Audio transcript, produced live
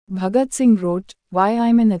Bhagat Singh wrote, Why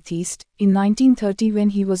I'm an Atheist, in 1930 when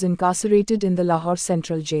he was incarcerated in the Lahore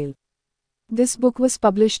Central Jail. This book was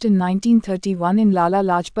published in 1931 in Lala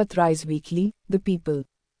Lajpat Rai's weekly, The People.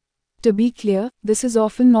 To be clear, this is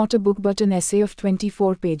often not a book but an essay of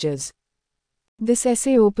 24 pages. This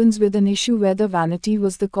essay opens with an issue whether vanity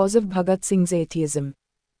was the cause of Bhagat Singh's atheism.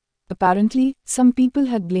 Apparently, some people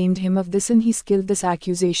had blamed him of this and he killed this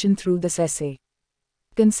accusation through this essay.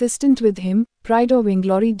 Consistent with him, pride or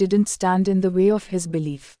vainglory didn't stand in the way of his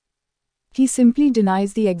belief. He simply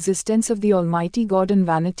denies the existence of the Almighty God and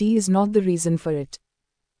vanity is not the reason for it.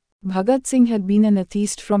 Bhagat Singh had been an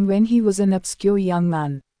atheist from when he was an obscure young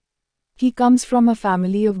man. He comes from a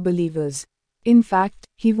family of believers. In fact,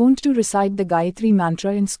 he wanted to recite the Gayatri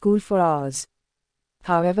mantra in school for hours.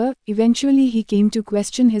 However, eventually he came to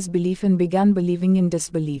question his belief and began believing in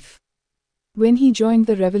disbelief. When he joined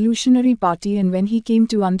the Revolutionary Party and when he came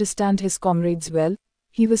to understand his comrades well,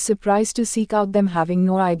 he was surprised to seek out them having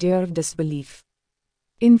no idea of disbelief.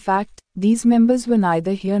 In fact, these members were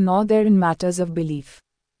neither here nor there in matters of belief.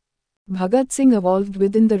 Bhagat Singh evolved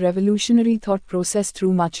within the revolutionary thought process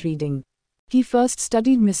through much reading. He first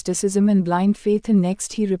studied mysticism and blind faith and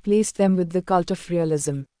next he replaced them with the cult of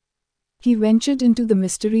realism. He ventured into the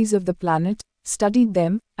mysteries of the planet, studied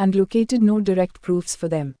them, and located no direct proofs for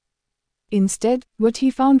them. Instead, what he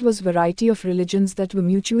found was variety of religions that were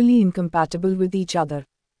mutually incompatible with each other.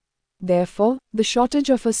 Therefore, the shortage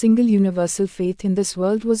of a single universal faith in this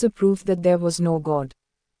world was a proof that there was no God.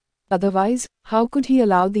 Otherwise, how could he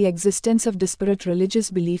allow the existence of disparate religious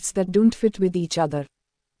beliefs that don't fit with each other?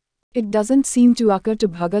 It doesn't seem to occur to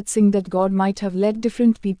Bhagat Singh that God might have let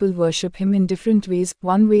different people worship him in different ways.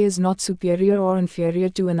 One way is not superior or inferior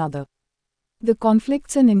to another. The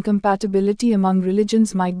conflicts and incompatibility among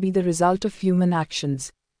religions might be the result of human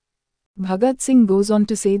actions. Bhagat Singh goes on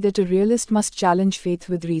to say that a realist must challenge faith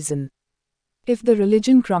with reason. If the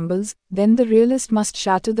religion crumbles, then the realist must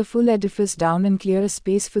shatter the full edifice down and clear a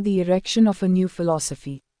space for the erection of a new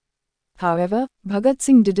philosophy. However, Bhagat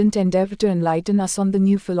Singh didn't endeavor to enlighten us on the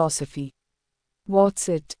new philosophy. What's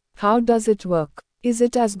it? How does it work? Is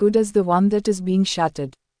it as good as the one that is being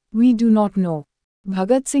shattered? We do not know.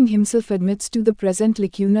 Bhagat Singh himself admits to the present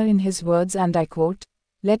lacuna in his words and I quote,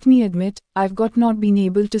 Let me admit, I've not been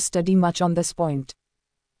able to study much on this point.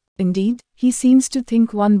 Indeed, he seems to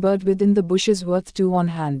think one bird within the bush is worth two on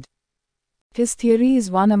hand. His theory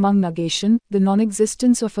is one among negation, the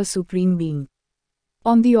non-existence of a supreme being.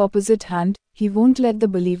 On the opposite hand, he won't let the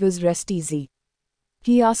believers rest easy.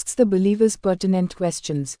 He asks the believers pertinent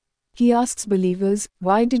questions. He asks believers,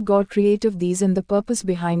 why did God create of these and the purpose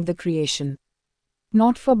behind the creation?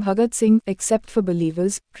 Not for Bhagat Singh, except for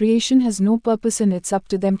believers, creation has no purpose and it's up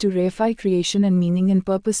to them to reify creation and meaning and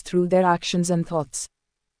purpose through their actions and thoughts.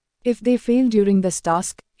 If they fail during this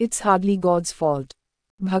task, it's hardly God's fault.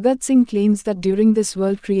 Bhagat Singh claims that during this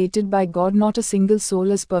world created by God not a single soul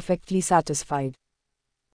is perfectly satisfied.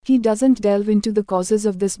 He doesn't delve into the causes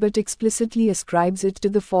of this but explicitly ascribes it to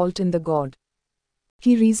the fault in the God.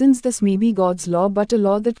 He reasons this may be God's law but a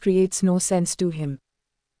law that creates no sense to him.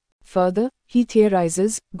 Further, he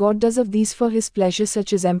theorizes, God does of these for his pleasure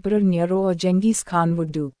such as Emperor Nero or Genghis Khan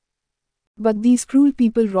would do. But these cruel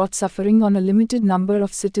people wrought suffering on a limited number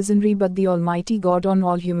of citizenry but the Almighty God on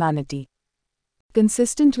all humanity.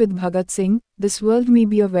 Consistent with Bhagat Singh, this world may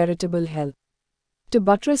be a veritable hell. To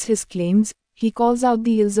buttress his claims, he calls out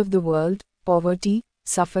the ills of the world, poverty,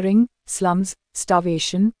 suffering, slums,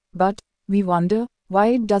 starvation, but, we wonder, why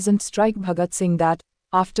it doesn't strike Bhagat Singh that,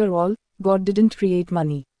 after all, God didn't create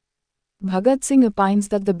money. Bhagat Singh opines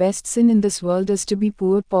that the best sin in this world is to be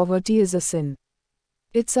poor. Poverty is a sin.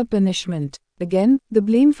 It's a punishment. Again, the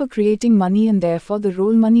blame for creating money and therefore the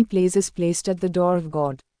role money plays is placed at the door of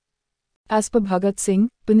God. As per Bhagat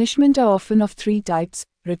Singh, punishment are often of three types,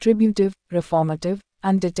 retributive, reformative,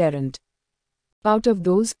 and deterrent. Out of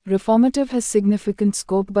those, reformative has significant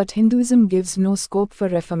scope but Hinduism gives no scope for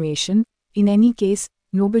reformation. In any case,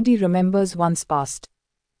 nobody remembers one's past.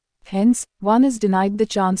 Hence, one is denied the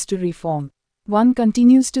chance to reform. One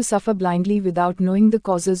continues to suffer blindly without knowing the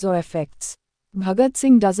causes or effects. Bhagat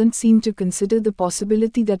Singh doesn't seem to consider the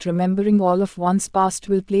possibility that remembering all of one's past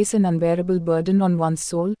will place an unbearable burden on one's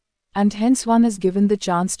soul, and hence one is given the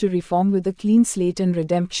chance to reform with a clean slate and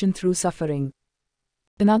redemption through suffering.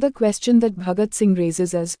 Another question that Bhagat Singh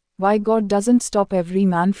raises is, why God doesn't stop every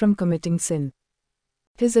man from committing sin.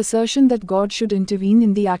 His assertion that God should intervene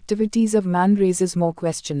in the activities of man raises more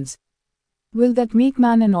questions. Will that make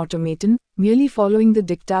man an automaton, merely following the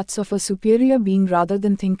diktats of a superior being rather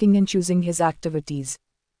than thinking and choosing his activities?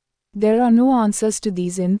 There are no answers to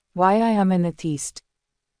these in Why I Am an Atheist.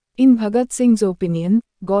 In Bhagat Singh's opinion,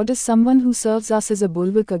 God is someone who serves us as a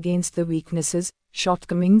bulwark against the weaknesses,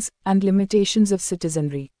 shortcomings, and limitations of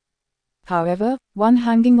citizenry. However, one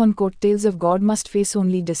hanging on coattails of God must face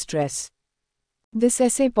only distress. This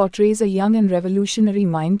essay portrays a young and revolutionary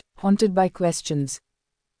mind, haunted by questions.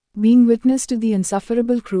 Being witness to the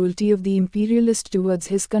insufferable cruelty of the imperialist towards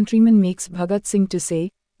his countrymen makes Bhagat Singh to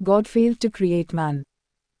say, God failed to create man.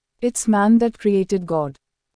 It's man that created God.